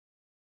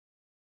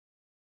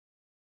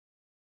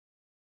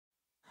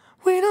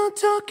We don't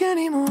talk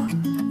anymore.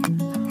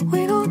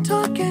 We don't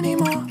talk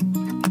anymore.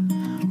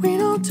 We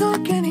don't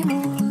talk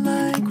anymore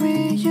like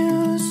we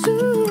used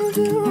to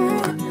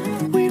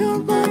do. We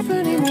don't laugh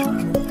anymore.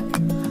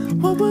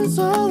 What was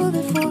all of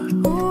it for?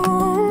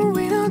 Ooh,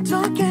 we don't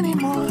talk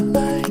anymore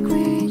like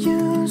we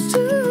used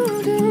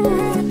to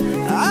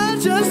do. I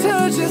just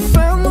heard you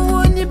found the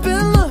one you've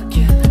been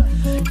looking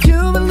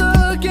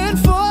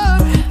for.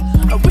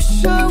 I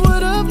wish I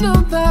would have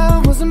known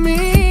that wasn't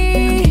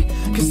me.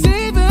 Cause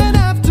even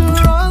after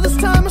all this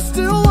time I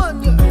still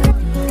wonder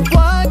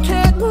why I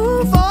can't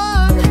move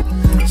on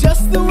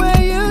just the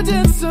way you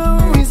did so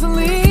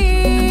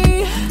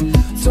easily.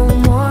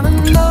 Don't wanna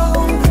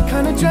know the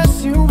kind of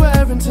dress you're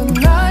wearing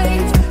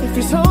tonight, if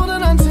he's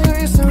holding on to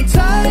you so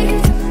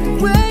tight the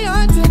way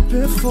I did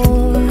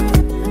before.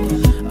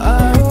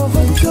 I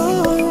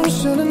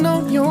overdosed, should've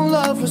known your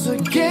love was a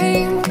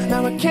game.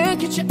 Now I can't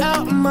get you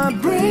out of my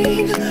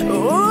brain.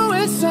 Oh,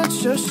 it's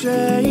such a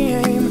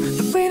shame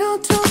that we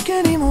don't talk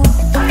anymore.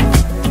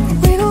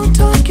 We don't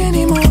talk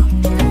anymore.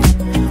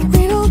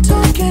 We don't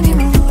talk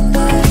anymore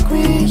like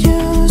we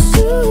used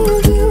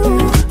to do.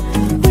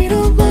 We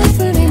don't laugh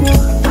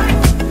anymore.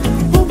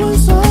 What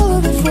was all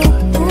of it for?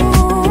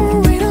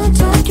 Ooh, we don't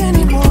talk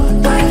anymore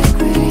like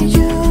we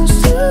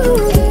used to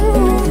do.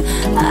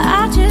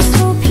 I just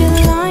hope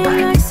you're lying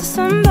next to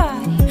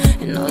somebody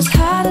who knows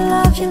how to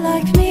love you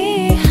like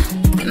me.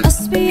 There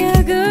must be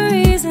a good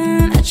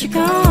reason that you're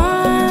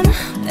gone.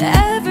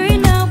 Every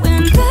now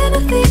and then I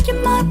think you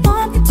might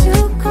want me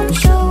to come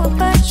show up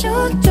at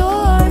your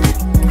door,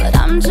 but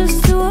I'm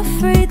just too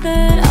afraid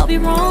that I'll be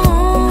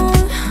wrong.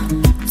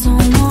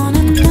 Don't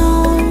wanna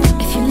know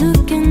if you're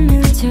looking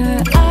into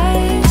her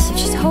eyes, if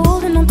she's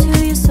holding on to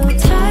you so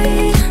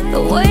tight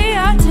the way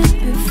I did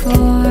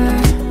before.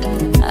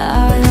 I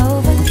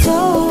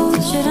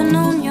overdosed, should've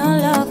known your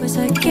love was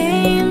a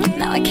game.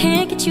 Now I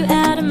can't get you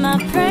out of my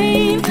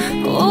brain.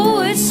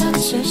 Oh, it's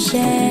such a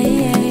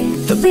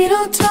shame that we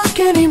don't talk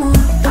anymore.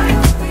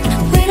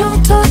 We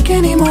don't talk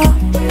anymore.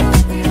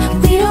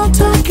 We don't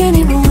talk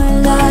anymore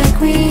like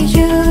we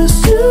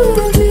used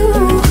to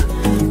do.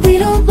 We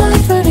don't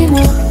laugh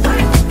anymore.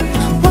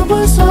 What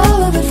was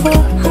all of it for?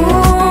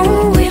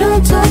 Oh, we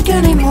don't talk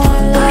anymore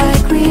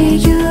like we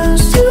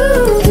used to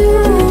do.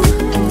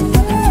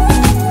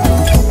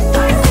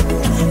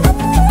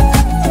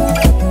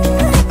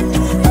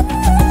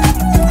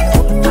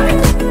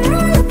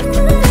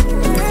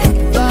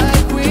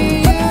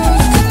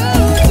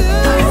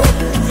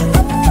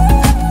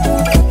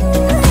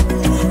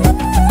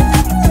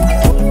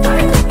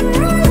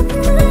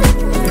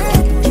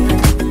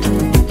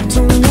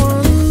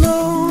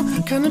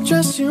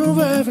 You're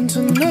wearing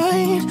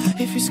tonight,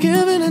 if he's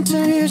giving it to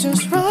you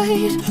just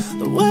right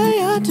the way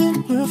I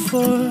did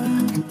before.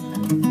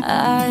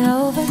 I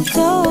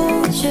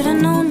overdosed,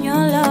 should've known your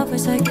love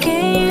was a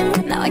game.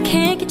 Now I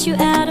can't get you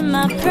out of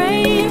my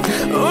brain.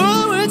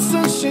 Oh, it's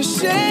such a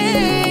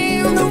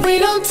shame that we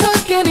don't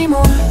talk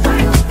anymore.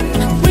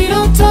 We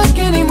don't talk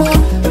anymore.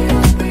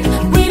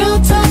 We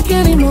don't talk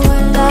anymore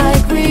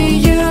like we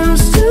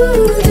used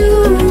to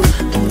do.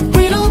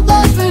 We don't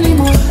laugh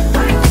anymore.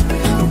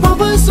 What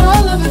was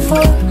all of it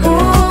for?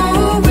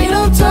 Oh, we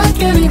don't talk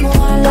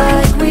anymore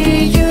like we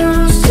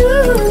used to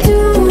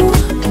do.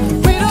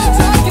 We don't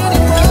talk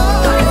anymore.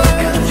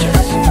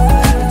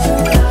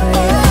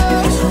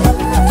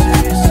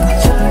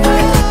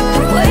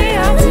 The way I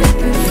did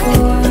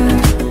before.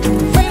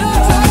 We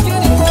don't talk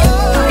anymore.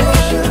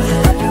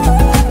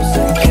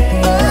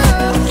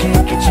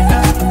 Can't get you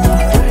out of my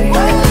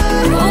way.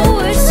 Oh,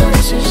 it's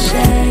such a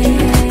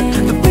shame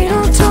that we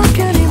don't talk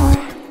anymore.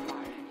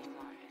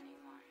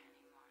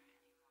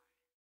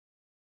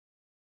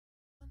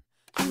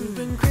 You've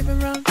been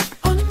creeping around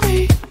on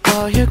me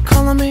while you're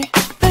calling me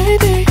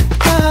baby.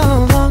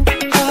 How long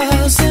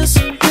has this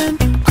been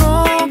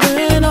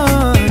going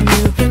on?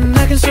 You've been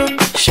acting so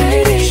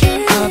shady.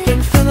 I've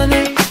been feeling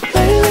it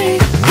lately,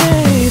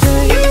 baby.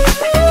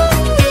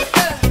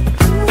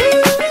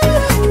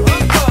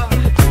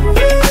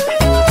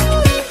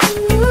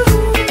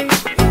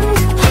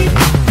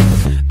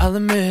 I'll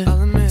admit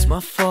it's my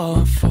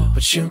fault,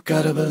 but you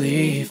gotta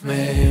believe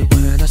me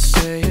when I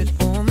say it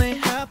only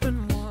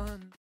happened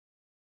once.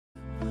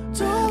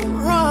 Don't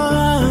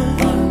run,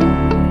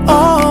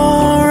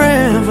 oh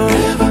river,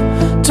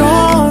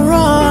 don't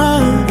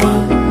run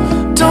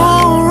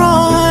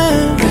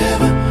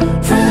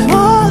from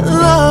what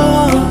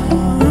love.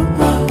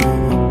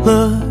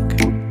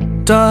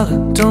 Look,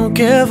 darling, don't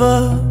give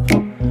up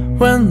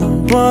when the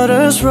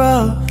water's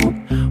rough.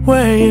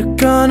 Where you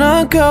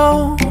gonna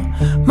go?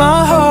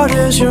 My heart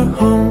is your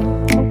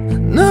home.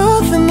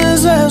 Nothing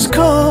is as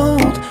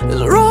cold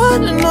as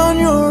running on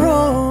your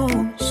own.